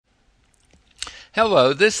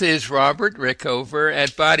Hello, this is Robert Rickover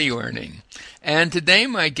at Body Learning, and today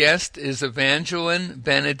my guest is Evangeline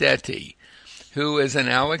Benedetti, who is an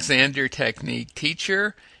Alexander Technique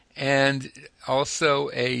teacher and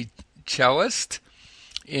also a cellist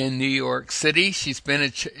in New York City.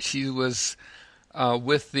 She was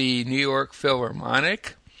with the New York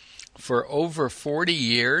Philharmonic for over 40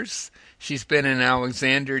 years. She's been an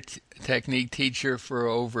Alexander Technique teacher for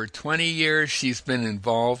over 20 years. She's been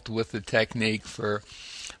involved with the technique for,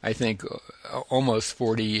 I think, almost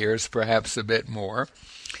 40 years, perhaps a bit more.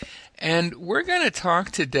 And we're going to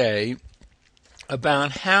talk today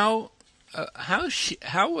about how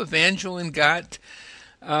Evangeline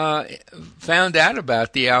found out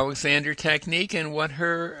about the Alexander Technique and what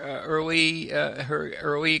her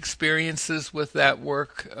early experiences with that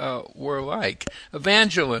work were like.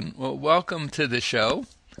 Evangeline, well, welcome to the show.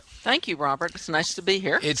 Thank you, Robert. It's nice to be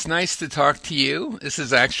here. It's nice to talk to you. This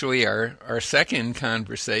is actually our second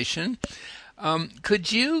conversation.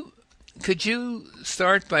 Could you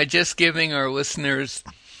start by just giving our listeners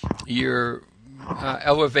your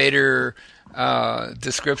elevator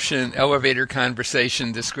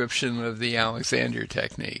conversation description of the Alexander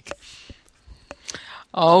Technique?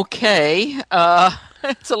 Okay.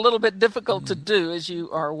 It's a little bit difficult to do, as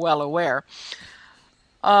you are well aware,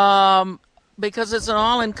 because it's an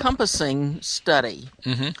all-encompassing study.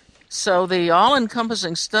 Mm-hmm. So the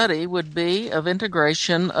all-encompassing study would be of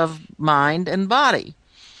integration of mind and body.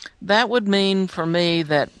 That would mean for me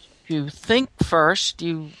that you think first,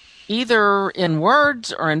 you either in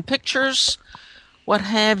words or in pictures, what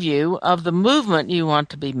have you, of the movement you want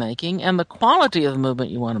to be making and the quality of the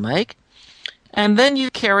movement you want to make. And then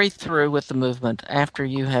you carry through with the movement after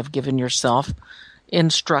you have given yourself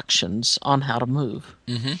instructions on how to move.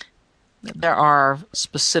 Mm-hmm. There are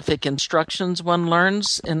specific instructions one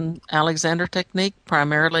learns in Alexander Technique,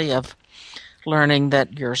 primarily of learning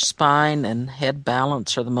that your spine and head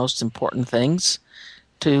balance are the most important things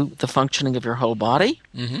to the functioning of your whole body.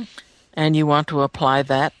 Mm-hmm. And you want to apply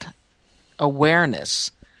that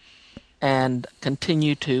awareness and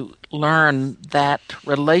continue to learn that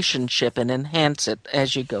relationship and enhance it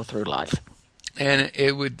as you go through life. And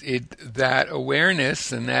that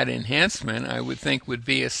awareness and that enhancement, I would think, would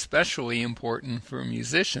be especially important for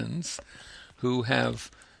musicians who have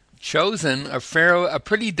chosen a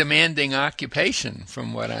pretty demanding occupation,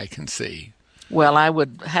 from what I can see. Well, I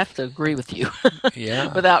would have to agree with you,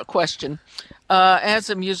 yeah, without question. As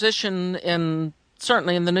a musician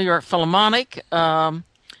certainly in the New York Philharmonic,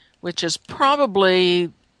 which is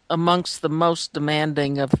probably amongst the most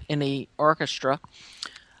demanding of any orchestra,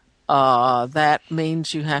 that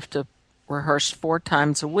means you have to rehearse 4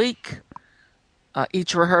 times a week.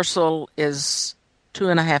 Each rehearsal is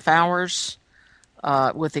 2.5 hours,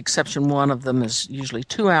 with the exception one of them is usually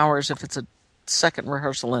 2 hours if it's a second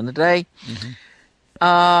rehearsal in a day. Mm-hmm.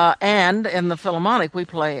 And in the Philharmonic, we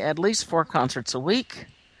play at least 4 concerts a week.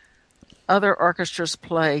 Other orchestras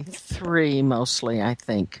play 3 mostly, I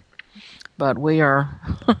think. But we are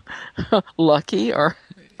lucky, or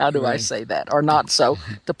how do I say that, or not so,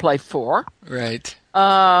 to play 4. Right.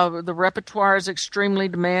 The repertoire is extremely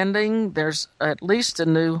demanding. There's at least a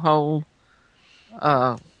new whole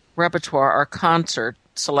repertoire or concert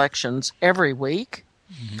selections every week.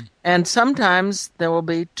 Mm-hmm. And sometimes there will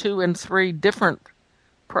be 2 and 3 different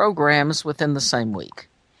programs within the same week.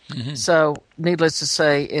 Mm-hmm. So, needless to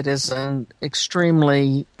say, it is an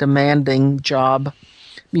extremely demanding job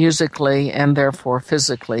musically and therefore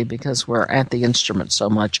physically, because we're at the instrument so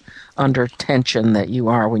much under tension that you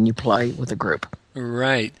are when you play with a group.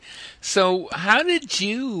 Right. So how did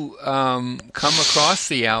you come across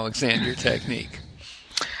the Alexander Technique?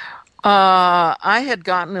 I had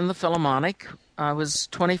gotten in the Philharmonic. I was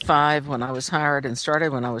 25 when I was hired and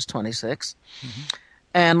started when I was 26. Mm-hmm.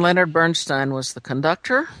 And Leonard Bernstein was the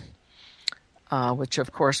conductor, which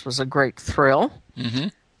of course was a great thrill.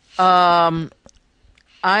 Mm-hmm.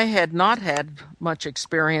 I had not had much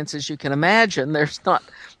experience, as you can imagine. There's not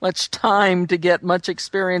much time to get much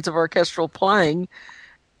experience of orchestral playing,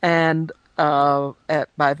 and by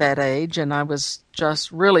that age, and I was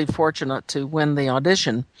just really fortunate to win the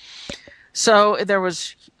audition. So there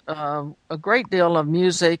was a great deal of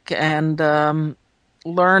music and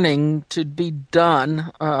learning to be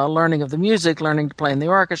done, learning of the music, learning to play in the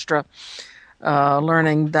orchestra,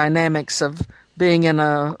 learning dynamics of being in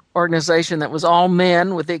an organization that was all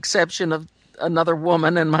men with the exception of another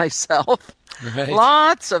woman and myself. Right.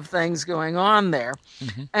 Lots of things going on there.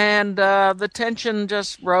 Mm-hmm. And the tension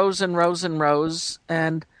just rose and rose and rose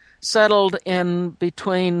and settled in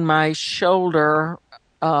between my shoulder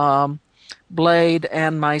blade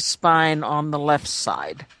and my spine on the left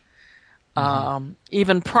side.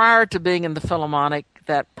 Even prior to being in the Philharmonic,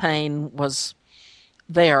 that pain was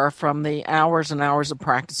there from the hours and hours of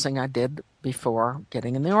practicing I did before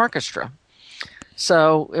getting in the orchestra.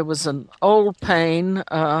 So it was an old pain.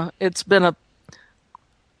 It's been a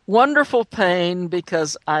wonderful pain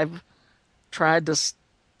because I've tried to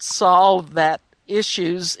solve that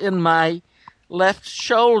issues in my left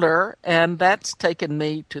shoulder, and that's taken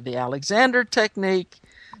me to the Alexander technique,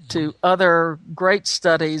 to other great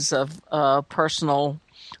studies of personal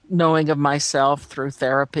knowing of myself through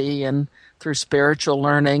therapy and through spiritual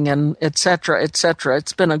learning and et cetera, et cetera.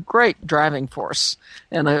 It's been a great driving force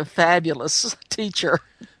and a fabulous teacher.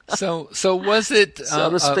 So was it, so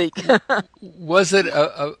to speak. Was it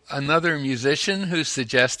another musician who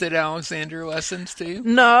suggested Alexander lessons to you?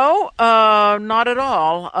 No, not at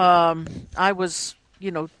all. I was,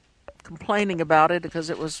 complaining about it because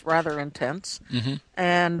it was rather intense,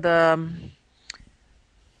 and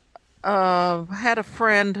had a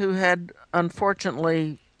friend who had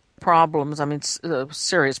unfortunately problems. I mean,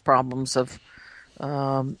 serious problems of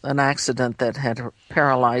an accident that had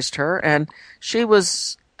paralyzed her, and she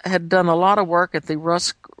had done a lot of work at the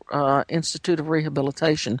Rusk Institute of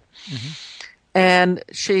Rehabilitation. And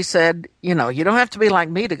she said, you don't have to be like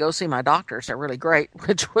me to go see my doctors. They're really great,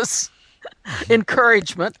 which was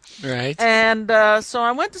encouragement. Right. And so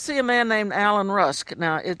I went to see a man named Alan Rusk.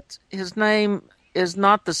 Now, his name is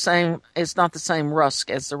not the same. It's not the same Rusk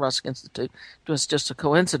as the Rusk Institute. It was just a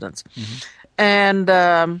coincidence.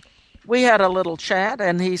 And we had a little chat,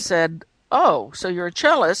 and he said, "Oh, so you're a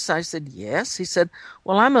cellist?" I said, "Yes." He said,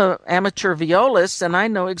 "Well, I'm an amateur violist, and I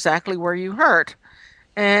know exactly where you hurt."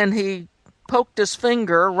 And he poked his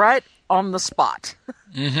finger right on the spot.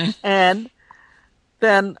 And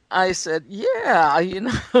then I said, "Yeah,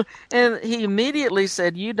 And he immediately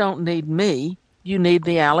said, "You don't need me. You need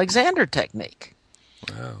the Alexander technique."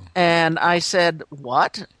 Wow. And I said,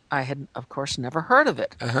 "What?" I had, of course, never heard of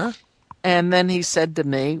it. And then he said to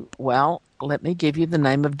me, "Well, let me give you the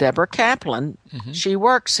name of Deborah Kaplan. She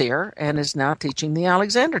works here and is now teaching the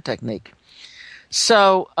Alexander technique."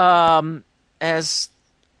 So, as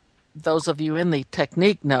those of you in the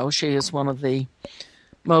technique know, she is one of the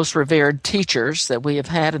most revered teachers that we have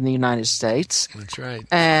had in the United States. That's right.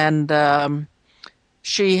 And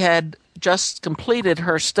she had just completed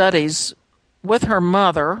her studies with her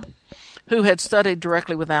mother, who had studied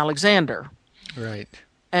directly with Alexander. Right.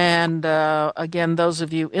 And again, those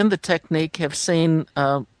of you in the technique have seen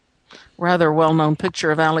a rather well-known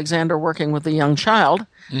picture of Alexander working with a young child,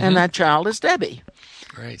 and that child is Debbie.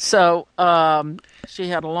 Right. So she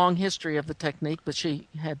had a long history of the technique, but she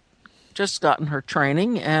had just gotten her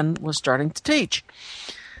training and was starting to teach.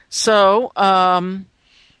 So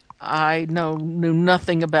I knew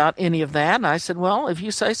nothing about any of that. And I said, "Well, if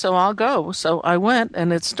you say so, I'll go." So I went,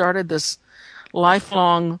 and it started this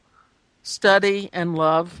lifelong study and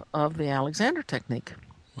love of the Alexander technique.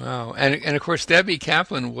 Wow. And of course, Debbie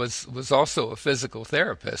Kaplan was also a physical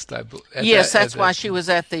therapist. Yes, that's why she was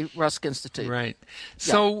at the Rusk Institute. Right.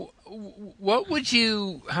 So how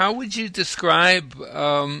would you describe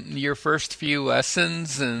your first few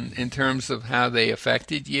lessons in terms of how they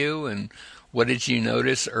affected you, and what did you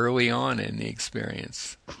notice early on in the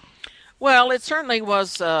experience? Well, it certainly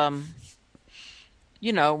was, so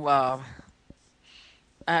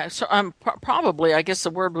I'm probably, I guess the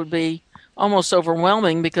word would be almost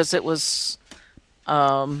overwhelming, because it was,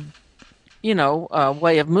 a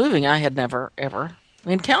way of moving I had never, ever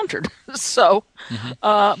encountered. So,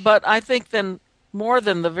 but I think then more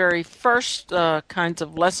than the very first kinds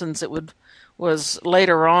of lessons, was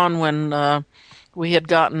later on when we had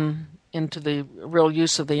gotten into the real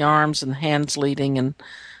use of the arms and hands leading and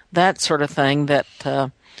that sort of thing that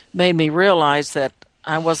made me realize that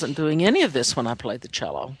I wasn't doing any of this when I played the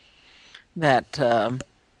cello, that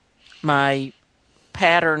my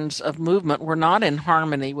patterns of movement were not in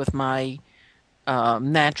harmony with my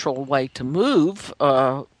natural way to move,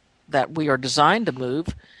 that we are designed to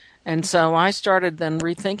move. And so I started then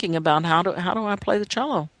rethinking about how do I play the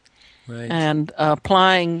cello, right, and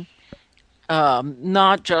applying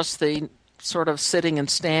not just the sort of sitting and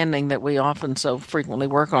standing that we often so frequently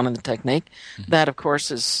work on in the technique. That, of course,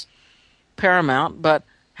 is paramount, but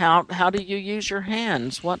how do you use your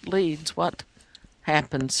hands? What leads? What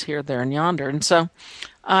happens here, there, and yonder? And so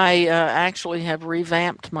I actually have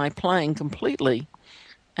revamped my playing completely,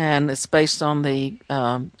 and it's based on the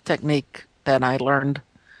technique that I learned,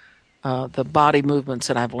 the body movements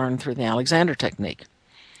that I've learned through the Alexander technique,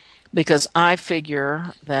 because I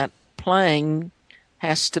figure that playing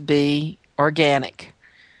has to be organic.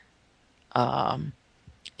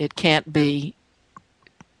 It can't be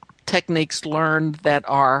techniques learned that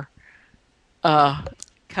are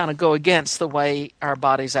kind of go against the way our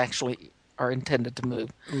bodies actually are intended to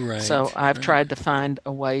move. Right. So I've tried to find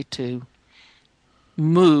a way to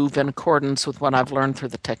move in accordance with what I've learned through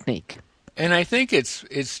the technique. And I think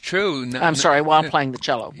it's true. I'm sorry, while playing the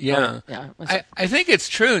cello. Yeah. Yeah. I think it's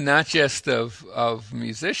true not just of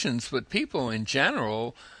musicians, but people in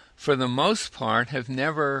general, for the most part, have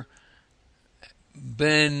never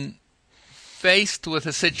been faced with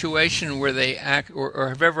a situation where they act or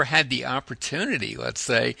have ever had the opportunity, let's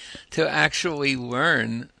say, to actually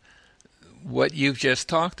learn what you've just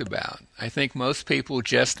talked about. I think most people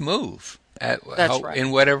just move That's right.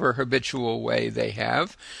 in whatever habitual way they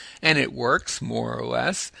have, and it works more or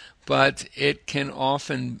less, but it can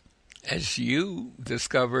often, as you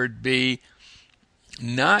discovered, be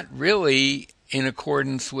not really in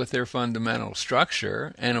accordance with their fundamental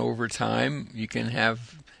structure, and over time you can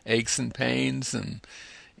have aches and pains and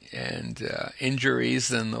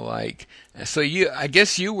injuries and the like. So I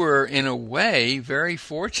guess you were in a way very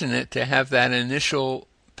fortunate to have that initial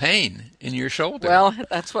pain in your shoulder. Well,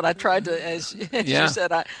 that's what I tried to, as you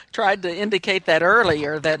said, I tried to indicate that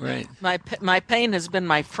earlier, that right. my pain has been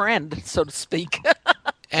my friend, so to speak.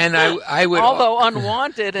 And I would, although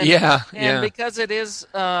unwanted, and because it is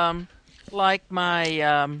like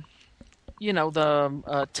my,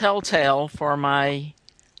 the telltale for my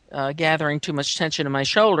gathering too much tension in my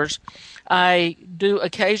shoulders. I do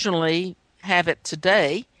occasionally have it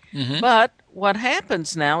today, but what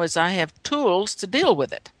happens now is I have tools to deal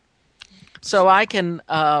with it. So I can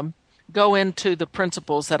go into the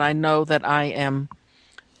principles that I know that I am,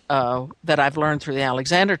 that I've learned through the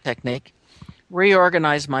Alexander technique,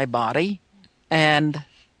 reorganize my body, and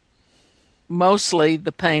mostly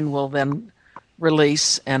the pain will then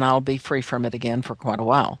release and I'll be free from it again for quite a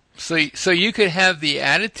while. So you could have the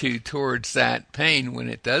attitude towards that pain when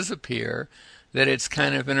it does appear that it's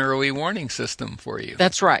kind of an early warning system for you.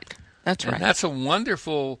 That's right. That's right. And that's a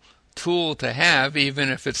wonderful tool to have, even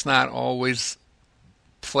if it's not always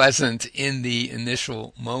pleasant in the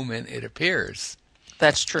initial moment it appears.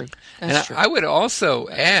 That's true. That's true. I would also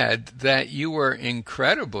add that you were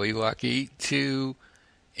incredibly lucky to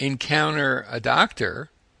encounter a doctor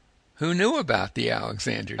who knew about the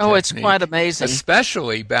Alexander technique. It's quite amazing.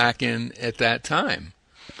 Especially back at that time.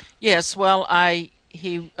 Yes, well,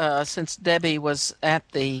 since Debbie was at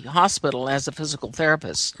the hospital as a physical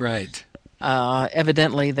therapist. Right.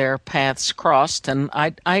 Evidently their paths crossed, and I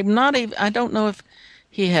don't know if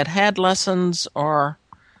he had lessons or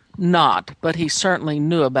not, but he certainly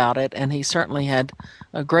knew about it, and he certainly had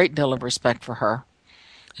a great deal of respect for her.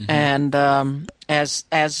 And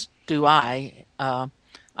as do I.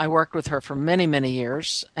 I worked with her for many, many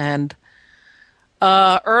years, and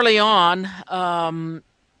early on,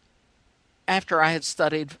 after I had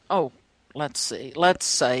studied, let's say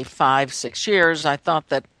 5-6 years, I thought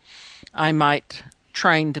that I might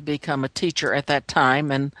train to become a teacher at that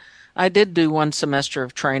time, and I did do 1 semester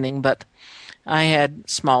of training, but I had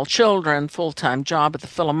small children, full-time job at the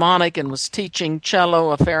Philharmonic, and was teaching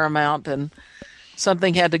cello a fair amount, and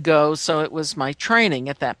something had to go, so it was my training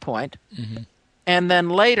at that point. And then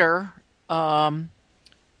later,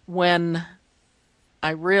 when I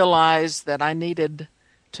realized that I needed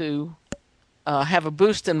to have a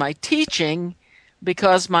boost in my teaching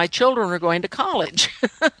because my children were going to college.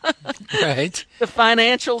 Right. The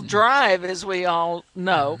financial drive, as we all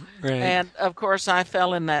know. Right. And, of course, I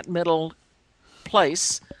fell in that middle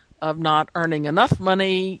place of not earning enough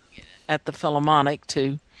money at the Philharmonic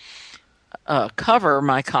to cover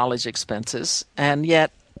my college expenses, and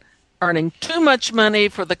yet earning too much money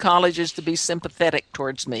for the colleges to be sympathetic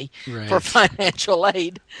towards me for financial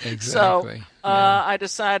aid. Exactly. So I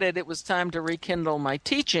decided it was time to rekindle my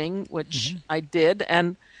teaching, which I did.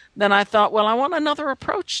 And then I thought, well, I want another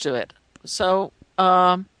approach to it. So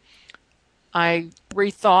I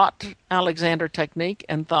rethought Alexander technique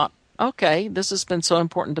and thought, okay, this has been so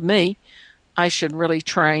important to me. I should really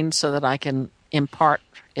train so that I can impart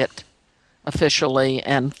it officially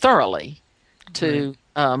and thoroughly to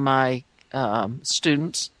my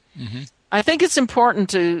students. I think it's important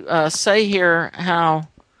to say here how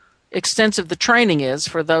extensive the training is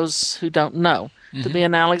for those who don't know. To be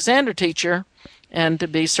an Alexander teacher and to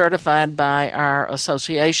be certified by our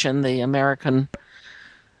association, the American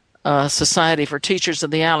Society for Teachers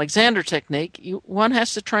of the Alexander Technique, one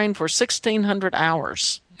has to train for 1,600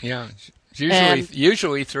 hours. Yeah,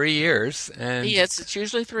 usually 3 years. And yes, it's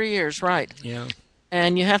usually 3 years, right. Yeah.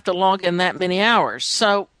 And you have to log in that many hours.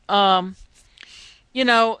 So,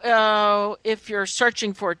 if you're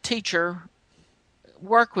searching for a teacher,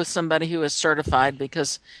 work with somebody who is certified,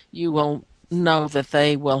 because you will know that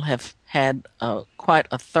they will have had quite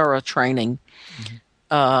a thorough training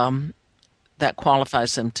that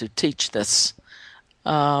qualifies them to teach this.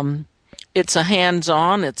 It's a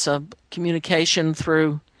hands-on, it's a communication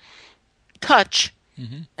through touch,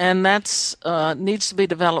 and that's needs to be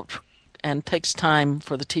developed and takes time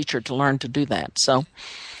for the teacher to learn to do that. So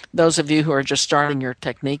those of you who are just starting your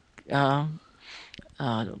technique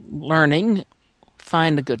learning,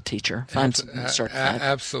 find a good teacher. Find someone certified.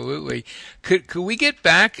 Absolutely. Could we get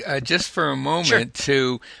back just for a moment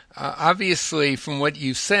to obviously from what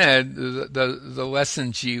you said, the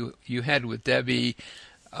lessons you had with Debbie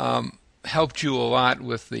helped you a lot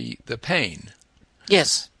with the pain.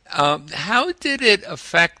 Yes. How did it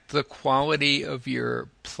affect the quality of your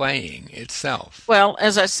playing itself? Well,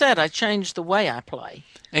 as I said, I changed the way I play,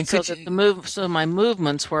 and so my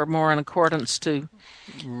movements were more in accordance to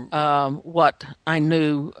what I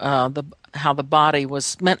knew how the body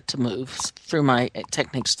was meant to move through my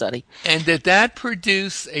technique study. And did that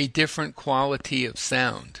produce a different quality of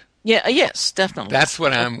sound? Yeah. Yes, definitely. That's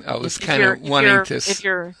what I was kind of wanting to. If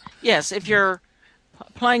you're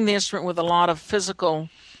playing the instrument with a lot of physical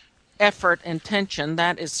effort and tension,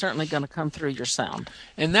 that is certainly going to come through your sound.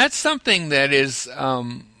 And that's something that is,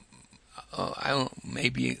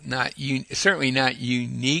 certainly not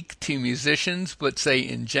unique to musicians, but say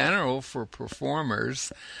in general for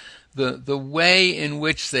performers, the way in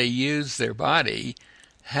which they use their body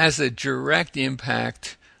has a direct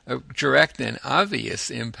impact, a direct and obvious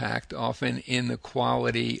impact, often in the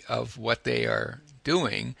quality of what they are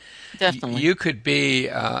doing. Definitely, you could be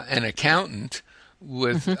an accountant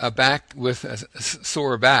with a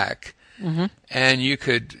sore back, and you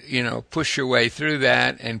could push your way through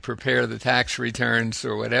that and prepare the tax returns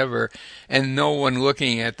or whatever, and no one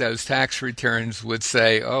looking at those tax returns would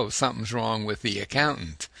say, "Oh, something's wrong with the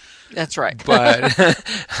accountant." That's right. But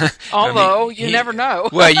although you never know.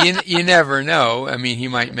 Well, you never know. I mean, he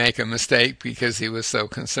might make a mistake because he was so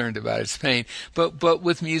concerned about his pain. But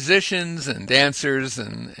with musicians and dancers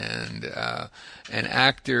and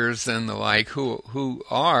actors and the like, who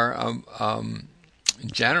are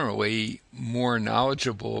generally more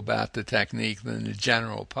knowledgeable about the technique than the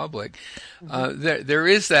general public, there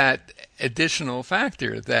is that additional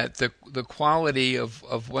factor that the quality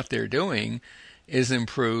of what they're doing is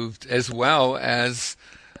improved, as well as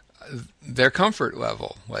their comfort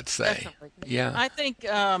level, let's say. Definitely. Yeah. I think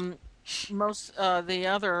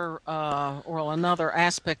another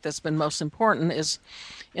aspect that's been most important is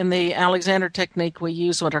in the Alexander technique we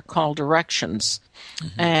use what are called directions.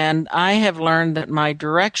 And I have learned that my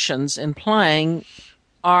directions in playing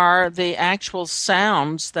are the actual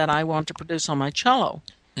sounds that I want to produce on my cello.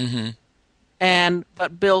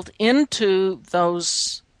 But built into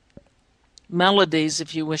those melodies,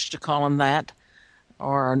 if you wish to call them that,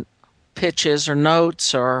 or pitches or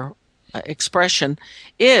notes or expression,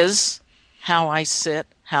 is how I sit,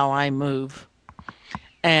 how I move.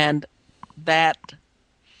 And that,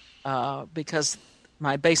 because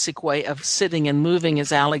my basic way of sitting and moving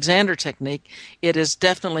is Alexander technique, it is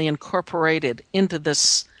definitely incorporated into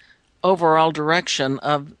this overall direction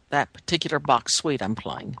of that particular Bach suite I'm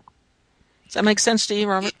playing. Does that make sense to you,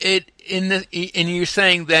 Robert? And you're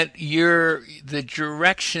saying that the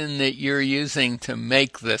direction that you're using to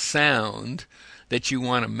make the sound that you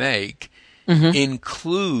want to make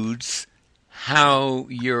includes how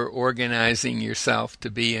you're organizing yourself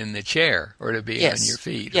to be in the chair or to be on your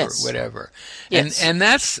feet or whatever. Yes. And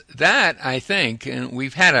that I think, and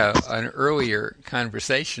we've had an earlier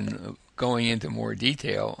conversation going into more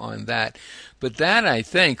detail on that, but that I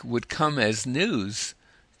think would come as news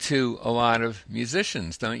to a lot of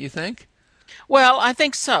musicians, don't you think? Well, I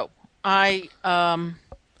think so. It's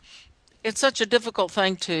such a difficult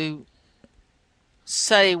thing to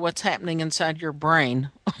say what's happening inside your brain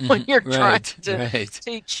when you're trying to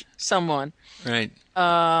teach someone. Right.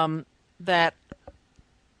 That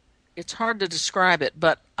it's hard to describe it,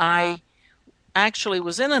 but I actually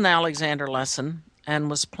was in an Alexander lesson and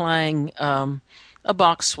was playing a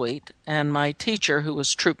Bach suite, and my teacher, who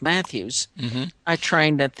was Troop Matthews, I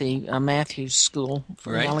trained at the Matthews School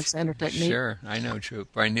for Alexander technique. Sure, I know Troop.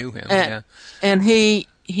 I knew him. And he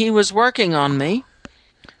was working on me,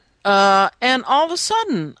 and all of a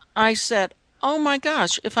sudden I said, "Oh my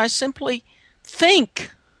gosh! If I simply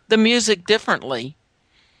think the music differently,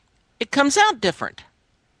 it comes out different."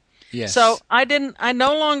 Yes. So I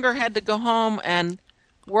no longer had to go home and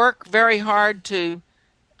work very hard to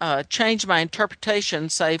change my interpretation,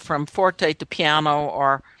 say from forte to piano,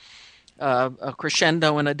 or a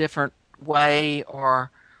crescendo in a different way, or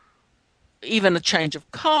even a change of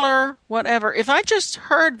color, whatever. If I just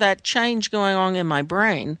heard that change going on in my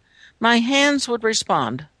brain, my hands would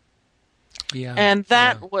respond. Yeah. And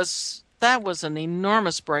Yeah. that was an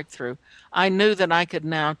enormous breakthrough. I knew that I could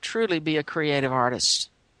now truly be a creative artist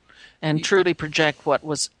and truly project what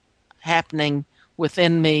was happening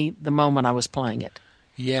within me the moment I was playing it.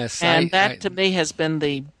 Yes. And that to me has been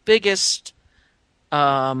the biggest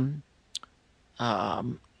um,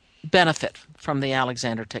 benefit from the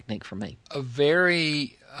Alexander technique for me. A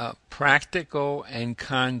very practical and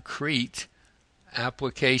concrete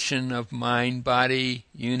application of mind-body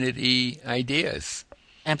unity ideas.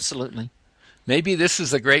 Absolutely. Maybe this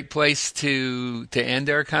is a great place to end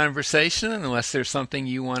our conversation, unless there's something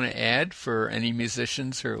you want to add for any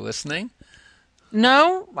musicians who are listening.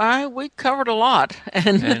 No, we covered a lot.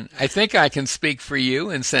 And I think I can speak for you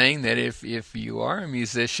in saying that if you are a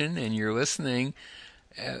musician and you're listening,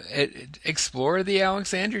 explore the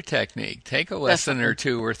Alexander technique. Take a lesson Definitely. or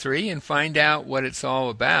two or three and find out what it's all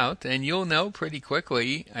about, and you'll know pretty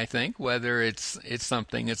quickly, I think, whether it's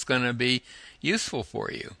something that's going to be useful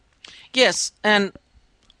for you. Yes, and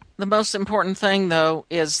the most important thing, though,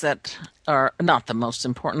 is that, or not the most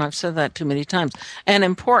important, I've said that too many times. An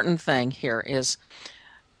important thing here is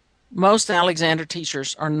most Alexander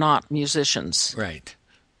teachers are not musicians, Right.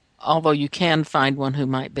 although you can find one who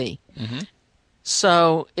might be. Mm-hmm.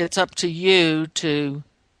 So it's up to you to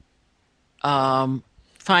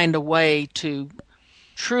find a way to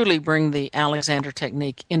truly bring the Alexander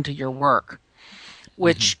technique into your work,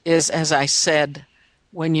 which is, as I said,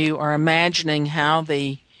 when you are imagining how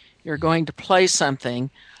you're going to play something,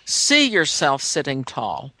 see yourself sitting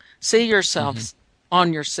tall, see yourself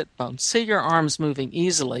on your sit bones, see your arms moving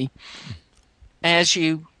easily as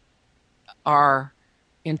you are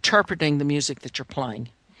interpreting the music that you're playing.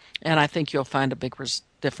 And I think you'll find a big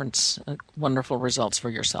difference, wonderful results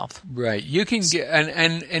for yourself. Right. You can get,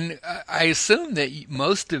 and I assume that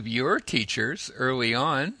most of your teachers early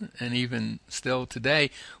on, and even still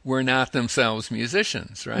today, were not themselves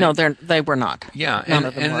musicians, right? No, they were not. Yeah, None and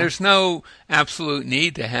of them were. there's no absolute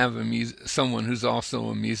need to have someone who's also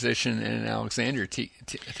a musician and an Alexander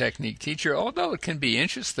technique teacher, although it can be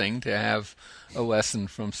interesting to have a lesson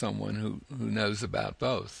from someone who knows about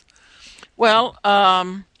both. Well,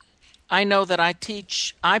 I know that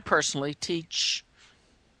I personally teach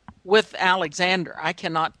with Alexander. I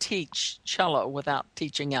cannot teach cello without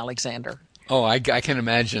teaching Alexander. Oh, I can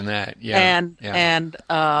imagine that. Yeah. And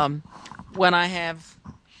when I have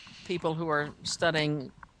people who are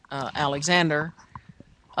studying Alexander,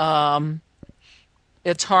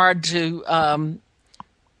 it's hard to,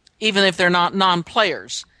 even if they're not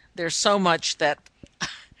non-players, there's so much that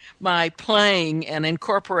my playing and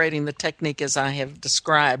incorporating the technique as I have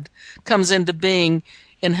described comes into being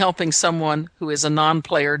in helping someone who is a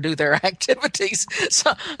non-player do their activities.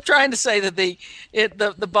 So I'm trying to say that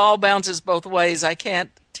the ball bounces both ways. I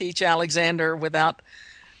can't teach Alexander without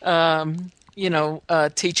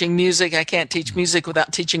teaching music. I can't teach music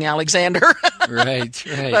without teaching Alexander. Right.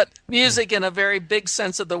 But music in a very big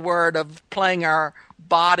sense of the word, of playing our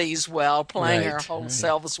bodies well, playing our whole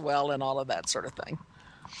selves well, and all of that sort of thing.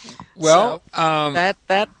 Well, so that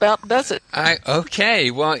about does it.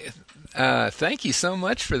 Okay. Well, thank you so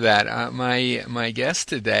much for that. My guest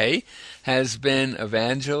today has been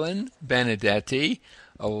Evangeline Benedetti,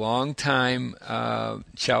 a longtime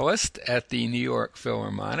cellist at the New York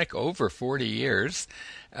Philharmonic, over 40 years,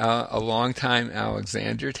 a longtime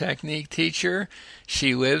Alexander technique teacher.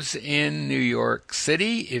 She lives in New York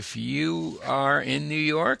City. If you are in New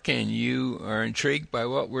York and you are intrigued by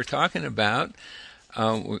what we're talking about,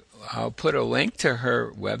 I'll put a link to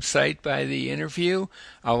her website by the interview.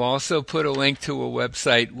 I'll also put a link to a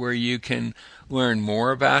website where you can learn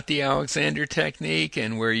more about the Alexander technique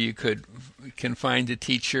and where you can find a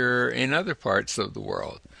teacher in other parts of the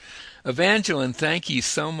world. Evangeline, thank you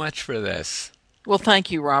so much for this. Well,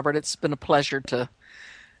 thank you, Robert. It's been a pleasure to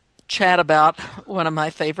chat about one of my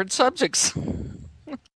favorite subjects.